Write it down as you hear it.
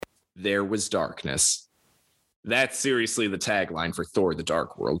there was darkness. That's seriously the tagline for Thor: The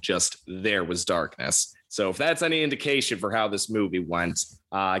Dark World. Just there was darkness. So if that's any indication for how this movie went,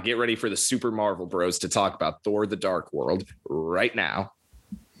 get ready for the Super Marvel Bros to talk about Thor: The Dark World right now.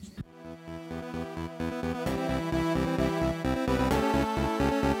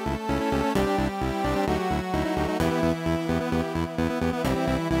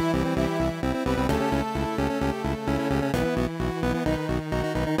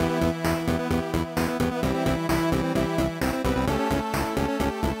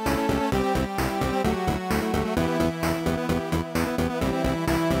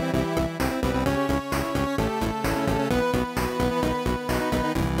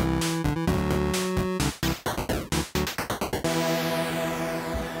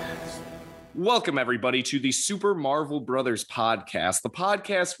 Welcome, everybody, to the Super Marvel Brothers podcast, the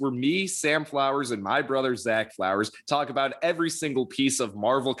podcast where me, Sam Flowers, and my brother, Zach Flowers, talk about every single piece of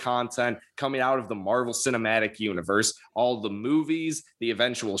Marvel content coming out of the Marvel Cinematic Universe, all the movies, the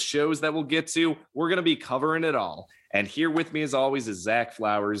eventual shows that we'll get to. We're going to be covering it all. And here with me, as always, is Zach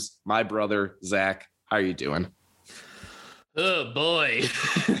Flowers, my brother, Zach. How are you doing? Oh boy,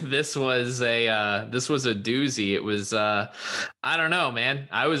 this was a doozy. It was I don't know, man.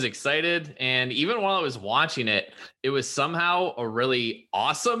 I was excited, and even while I was watching it, it was somehow a really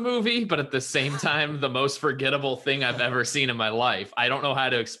awesome movie, but at the same time, the most forgettable thing I've ever seen in my life. I don't know how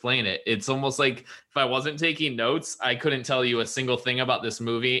to explain it. It's almost like if I wasn't taking notes, I couldn't tell you a single thing about this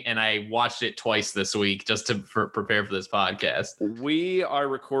movie, and I watched it twice this week just to prepare for this podcast. We are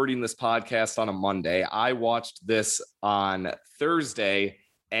recording this podcast on a Monday. I watched this on Thursday,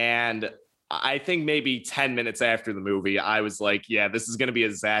 and I think maybe 10 minutes after the movie, I was like, yeah, this is going to be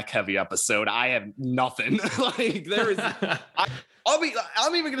a Zach heavy episode. I have nothing. Like there is, I'm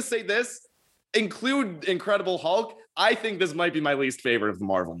even going to say this, include Incredible Hulk. I think this might be my least favorite of the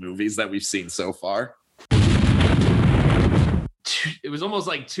Marvel movies that we've seen so far. It was almost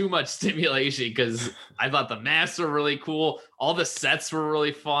like too much stimulation because I thought the masks were really cool. All the sets were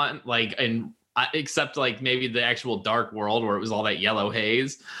really fun. Except like maybe the actual Dark World where it was all that yellow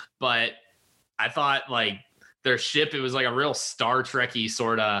haze. But I thought like their ship, it was like a real Star Trek-y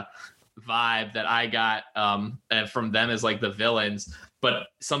sort of vibe that I got from them as like the villains. But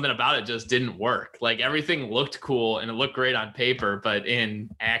something about it just didn't work. Like everything looked cool and it looked great on paper, but in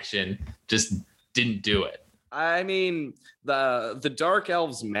action just didn't do it. I mean, the Dark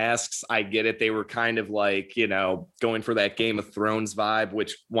Elves masks, I get it. They were kind of like, going for that Game of Thrones vibe,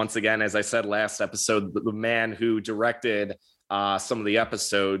 which once again, as I said last episode, the man who directed some of the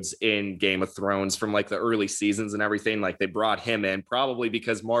episodes in Game of Thrones from like the early seasons and everything, like they brought him in probably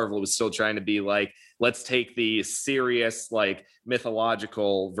because Marvel was still trying to be like, let's take the serious, like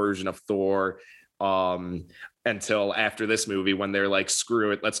mythological version of Thor until after this movie when they're like,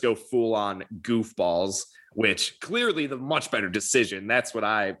 screw it, let's go full on goofballs. Which clearly the much better decision. That's what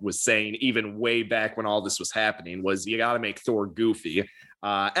I was saying even way back when all this was happening was you got to make Thor goofy.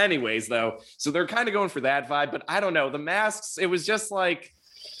 Anyways, though, so they're kind of going for that vibe, but I don't know. The masks, it was just like,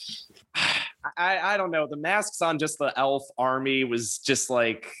 I don't know. The masks on just the elf army was just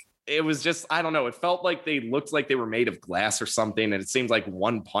like, it was just, I don't know. It felt like they looked like they were made of glass or something. And it seemed like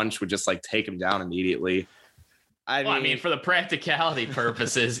one punch would just like take them down immediately. I mean, for the practicality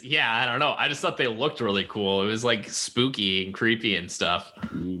purposes, yeah, I don't know. I just thought they looked really cool. It was like spooky and creepy and stuff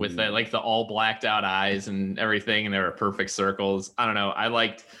with the all blacked out eyes and everything, and they were perfect circles. I don't know. I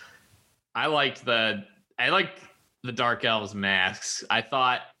liked the Dark Elves masks. I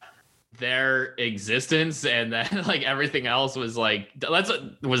thought their existence and then like everything else was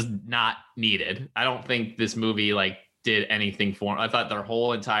was not needed. I don't think this movie did anything for them. I thought their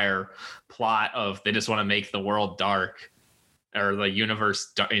whole entire plot of they just want to make the world dark or the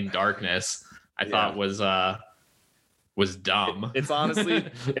universe in darkness, I thought was dumb. It's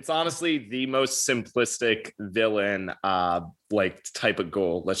honestly the most simplistic villain type of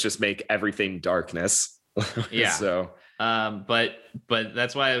goal. Let's just make everything darkness. Yeah. So but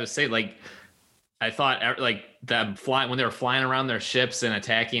that's why I was saying I thought them when they were flying around their ships and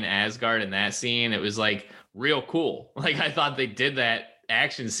attacking Asgard in that scene, it was real cool. I thought they did that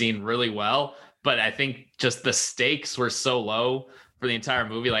action scene really well, but I think just the stakes were so low for the entire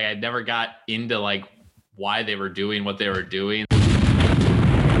movie. I never got into why they were doing what they were doing.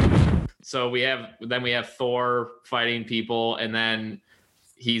 So we have Thor fighting people, and then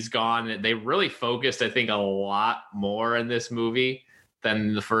he's gone. They really focused, I think, a lot more in this movie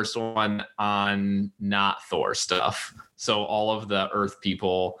than the first one on not Thor stuff. So all of the Earth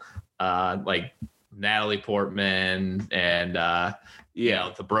people, Natalie Portman and then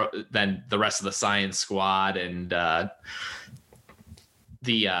the rest of the Science Squad and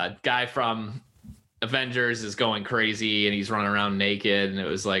the guy from Avengers is going crazy and he's running around naked, and it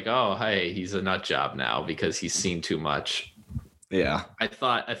was like, oh, hey, he's a nut job now because he's seen too much. Yeah, I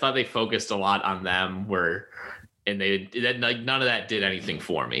thought they focused a lot on them, and none of that did anything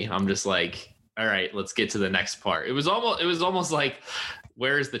for me. I'm just like, all right, let's get to the next part. It was almost like,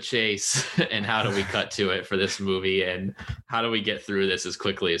 where's the chase and how do we cut to it for this movie, and how do we get through this as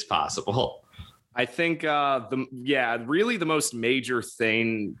quickly as possible? I think really the most major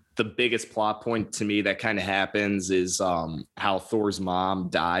thing, the biggest plot point to me that kind of happens is how Thor's mom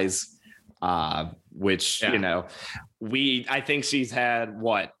dies, which, you know, I think she's had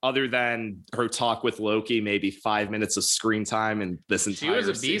other than her talk with Loki, maybe 5 minutes of screen time in this entire She was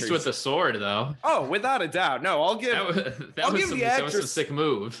a beast series. with a sword, though. Oh, without a doubt. No, I'll give that was some sick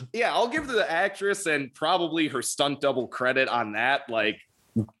move. Yeah, I'll give the actress and probably her stunt double credit on that. Like,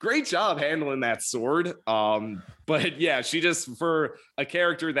 great job handling that sword. But yeah, she just, for a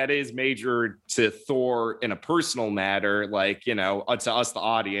character that is major to Thor in a personal matter, like, you know, to us, the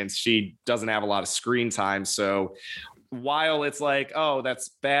audience, she doesn't have a lot of screen time. So while it's like, oh, that's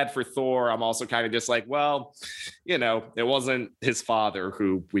bad for Thor, I'm also kind of just like, well, you know, it wasn't his father,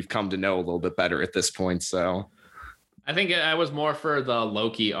 who we've come to know a little bit better at this point. So I think I was more for the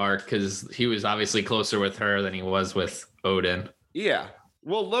Loki arc because he was obviously closer with her than he was with Odin. Yeah.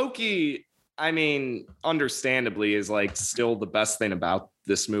 Well, Loki, I mean, understandably, is like still the best thing about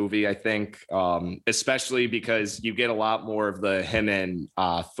this movie, I think, especially because you get a lot more of the him and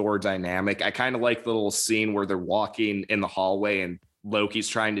Thor dynamic. I kind of like the little scene where they're walking in the hallway and Loki's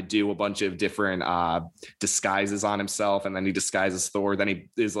trying to do a bunch of different disguises on himself, and then he disguises Thor. Then he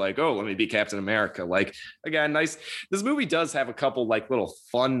is like, oh, let me be Captain America. Like, again, nice. This movie does have a couple like little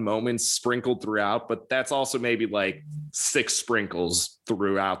fun moments sprinkled throughout, but that's also maybe like 6 sprinkles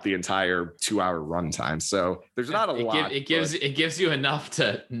throughout the entire 2-hour runtime. So there's not a lot. It gives you enough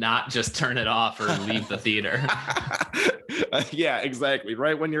to not just turn it off or leave the theater. Yeah, exactly.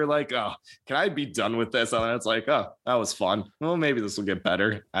 Right when you're like, oh, can I be done with this? And it's like, oh, that was fun. Well, maybe this will get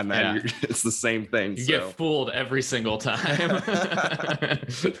better. And then it's the same thing. You get fooled every single time.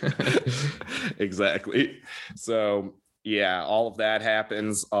 Exactly. So yeah, all of that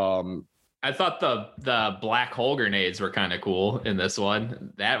happens. I thought the black hole grenades were kind of cool in this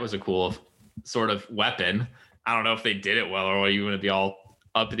one. That was a cool sort of weapon. I don't know if they did it well, or you want to be all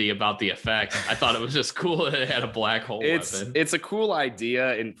uppity about the effect. I thought it was just cool that it had a black hole weapon. It's a cool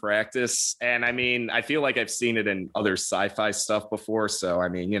idea in practice. And I mean, I feel like I've seen it in other sci-fi stuff before. So I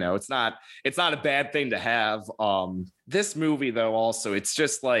mean, you know, it's not a bad thing to have. This movie though, also, it's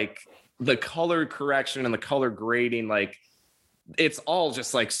just like the color correction and the color grading, like it's all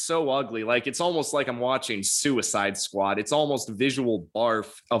just like so ugly. Like it's almost like I'm watching Suicide Squad. It's almost visual barf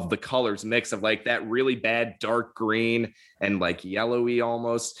of the colors mix of like that really bad dark green and like yellowy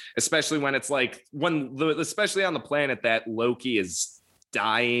almost, especially when it's like especially on the planet that Loki is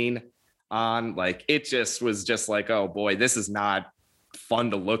dying on. Like it just was just like, oh boy, this is not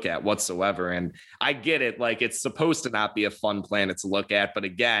fun to look at whatsoever. And I get it, like it's supposed to not be a fun planet to look at, but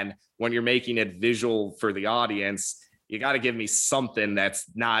again, when you're making it visual for the audience, you got to give me something that's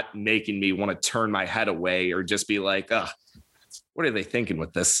not making me want to turn my head away or just be like, what are they thinking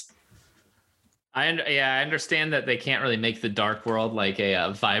with this? I understand that they can't really make the Dark World like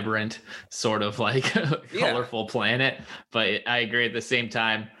a vibrant sort of like colorful planet, but I agree at the same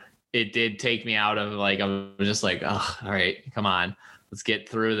time, it did take me out of like, I'm just like, oh, all right, come on, let's get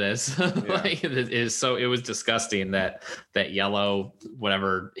through this. Like it was disgusting that yellow,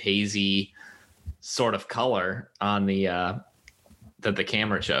 whatever hazy sort of color on the that the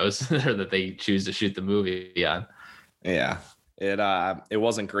camera chose or that they choose to shoot the movie on. Yeah. It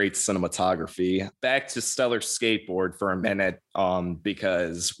wasn't great cinematography. Back to Stellar Skateboard for a minute,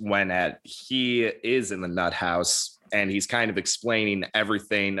 because when he is in the nut house and he's kind of explaining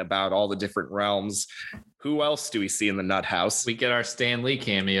everything about all the different realms, who else do we see in the nut house? We get our Stan Lee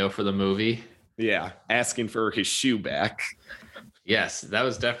cameo for the movie. Yeah, asking for his shoe back. Yes, that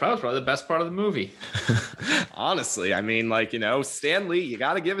was probably the best part of the movie. Honestly, I mean, like, you know, Stan Lee, you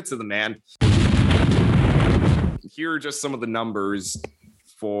got to give it to the man. Here are just some of the numbers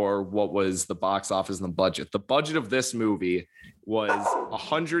for what was the box office and the budget. The budget of this movie was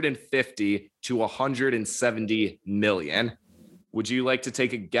 150 to 170 million. Would you like to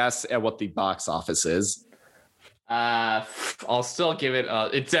take a guess at what the box office is? I'll still give it.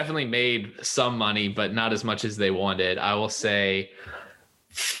 It definitely made some money, but not as much as they wanted. I will say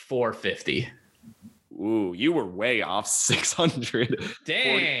 450. Ooh, you were way off. 600.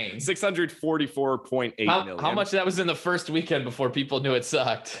 Dang. 644.8 million. How much that was in the first weekend before people knew it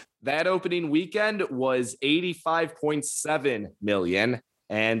sucked? That opening weekend was 85.7 million.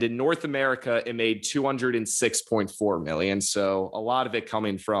 And in North America, it made 206.4 million. So a lot of it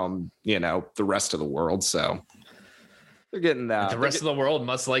coming from, the rest of the world. So they're getting that. The rest of the world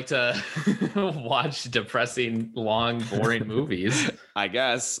must like to watch depressing, long, boring movies. I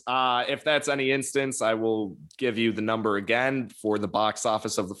guess. If that's any instance, I will give you the number again for the box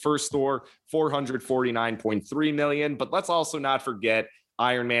office of the first Thor, 449.3 million. But let's also not forget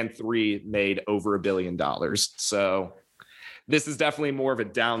Iron Man 3 made over $1 billion. So this is definitely more of a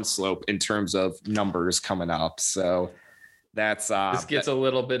downslope in terms of numbers coming up. So that's this gets a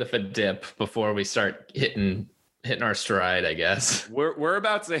little bit of a dip before we start hitting our stride, I guess. We're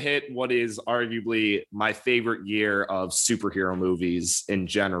about to hit what is arguably my favorite year of superhero movies in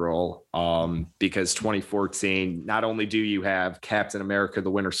general, because 2014, not only do you have Captain America,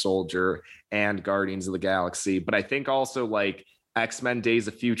 the Winter Soldier, and Guardians of the Galaxy, but I think also like X-Men Days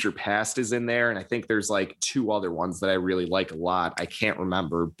of Future Past is in there. And I think there's like 2 other ones that I really like a lot. I can't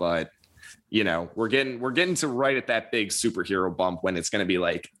remember, but we're getting to right at that big superhero bump when it's going to be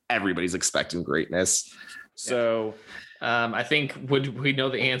like everybody's expecting greatness. So I think would we know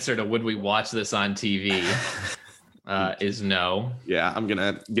the answer to would we watch this on TV is no. Yeah, I'm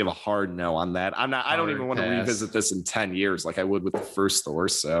gonna give a hard no on that. I don't even want to revisit this in 10 years like I would with the first Thor.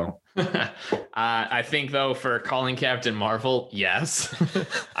 So I think though, for calling Captain Marvel, yes.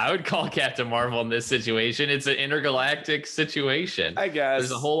 I would call Captain Marvel in this situation. It's an intergalactic situation. I guess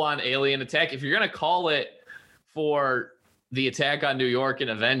there's a whole on alien attack. If you're gonna call it for the attack on New York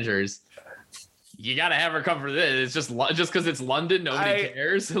and Avengers, you got to have her come for this. It's just because it's London, nobody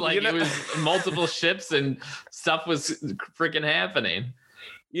cares. Like it was multiple ships and stuff was freaking happening.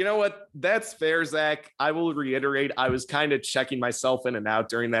 You know what? That's fair, Zach. I will reiterate. I was kind of checking myself in and out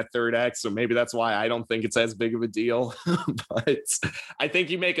during that third act, so maybe that's why I don't think it's as big of a deal. But I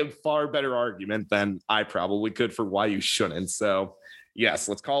think you make a far better argument than I probably could for why you shouldn't. So yes,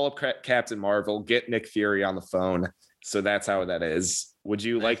 let's call up Captain Marvel, get Nick Fury on the phone. So that's how that is. Would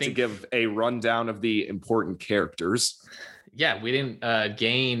you like to give a rundown of the important characters? Yeah, we didn't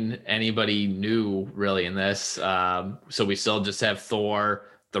gain anybody new really in this. So we still just have Thor.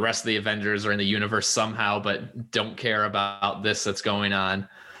 The rest of the Avengers are in the universe somehow, but don't care about this that's going on.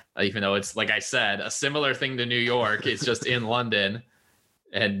 Even though it's, like I said, a similar thing to New York. It's just in London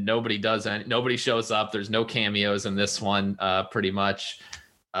and nobody shows up. There's no cameos in this one, pretty much.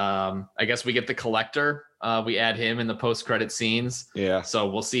 I guess we get the Collector. We add him in the post-credit scenes. Yeah. So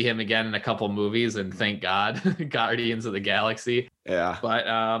we'll see him again in a couple movies, and thank God, Guardians of the Galaxy. Yeah. But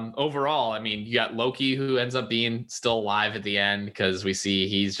overall, I mean, you got Loki, who ends up being still alive at the end because we see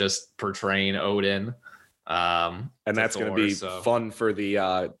he's just portraying Odin. And that's going to be fun for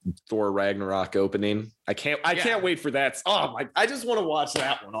the Thor Ragnarok opening. I can't wait for that. Oh my! I just want to watch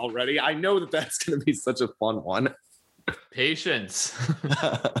that one already. I know that's going to be such a fun one. Patience.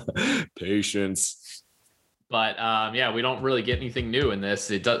 But yeah, we don't really get anything new in this.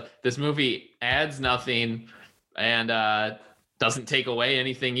 This movie adds nothing and doesn't take away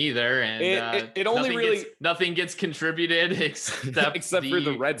anything either. And it only nothing gets contributed except for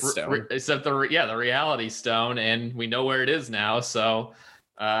the red stone, except the reality stone, and we know where it is now. So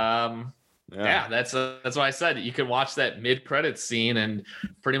yeah, that's why I said you can watch that mid-credits scene and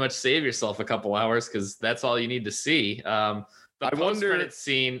pretty much save yourself a couple hours because that's all you need to see. The post-credit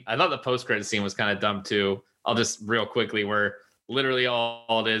scene, I thought the post-credit scene was kind of dumb too. I'll just real quickly, where literally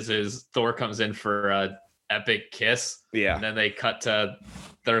all it is Thor comes in for a epic kiss. Yeah. And then they cut to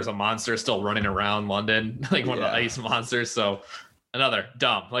there's a monster still running around London, like one of the ice monsters. So another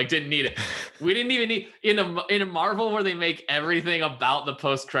dumb, like didn't need it. We didn't even need in a Marvel where they make everything about the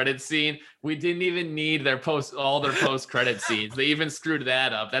post-credit scene. We didn't even need all their post-credit scenes. They even screwed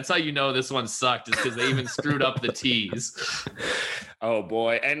that up. That's how you know this one sucked, is because they even screwed up the tease. Oh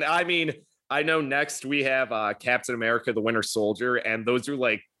boy. And I mean, I know next we have Captain America, the Winter Soldier, and those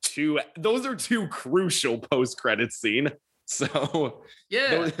are two crucial post-credit scene. So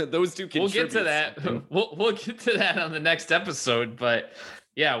yeah, those two. We'll get to that. We'll get to that on the next episode. But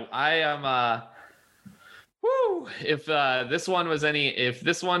yeah, I am. If this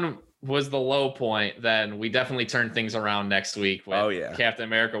one was the low point, then we definitely turn things around next week with Captain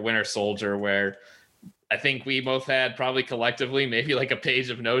America, Winter Soldier, where I think we both had probably collectively maybe like a page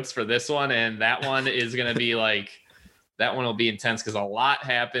of notes for this one, and that one is going to be like, that one will be intense because a lot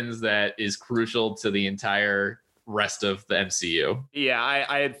happens that is crucial to the entire rest of the MCU. Yeah,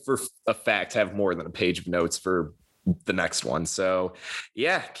 I had for a fact have more than a page of notes for the next one. So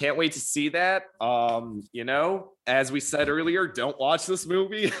yeah, can't wait to see that. As we said earlier, don't watch this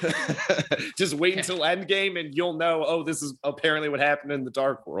movie. Just wait until Endgame and you'll know, oh, this is apparently what happened in the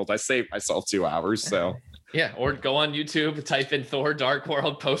Dark World. I saved myself 2 hours. So Yeah, or go on YouTube, type in Thor Dark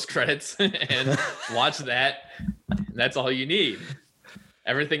World post credits and watch that. That's all you need.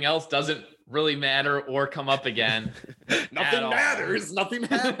 Everything else doesn't really matter or come up again. Nothing matters. Nothing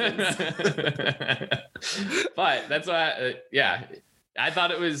happens. But that's why, I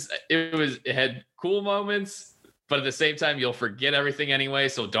thought it had cool moments, but at the same time, you'll forget everything anyway.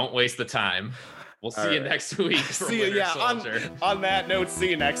 So don't waste the time. We'll see you next week. For Winter Soldier. On that note, see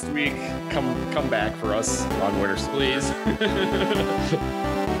you next week. Come back for us on Winter Soldier. Please.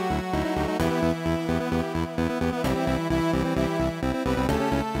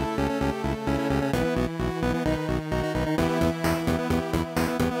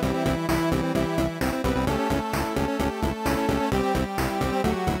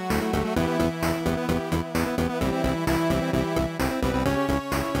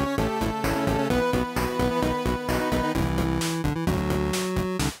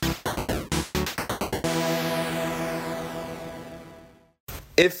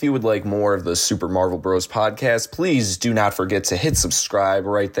 If you would like more of the Super Marvel Bros podcast, please do not forget to hit subscribe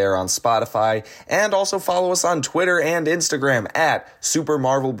right there on Spotify, and also follow us on Twitter and Instagram at Super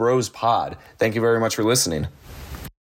Marvel Bros Pod. Thank you very much for listening.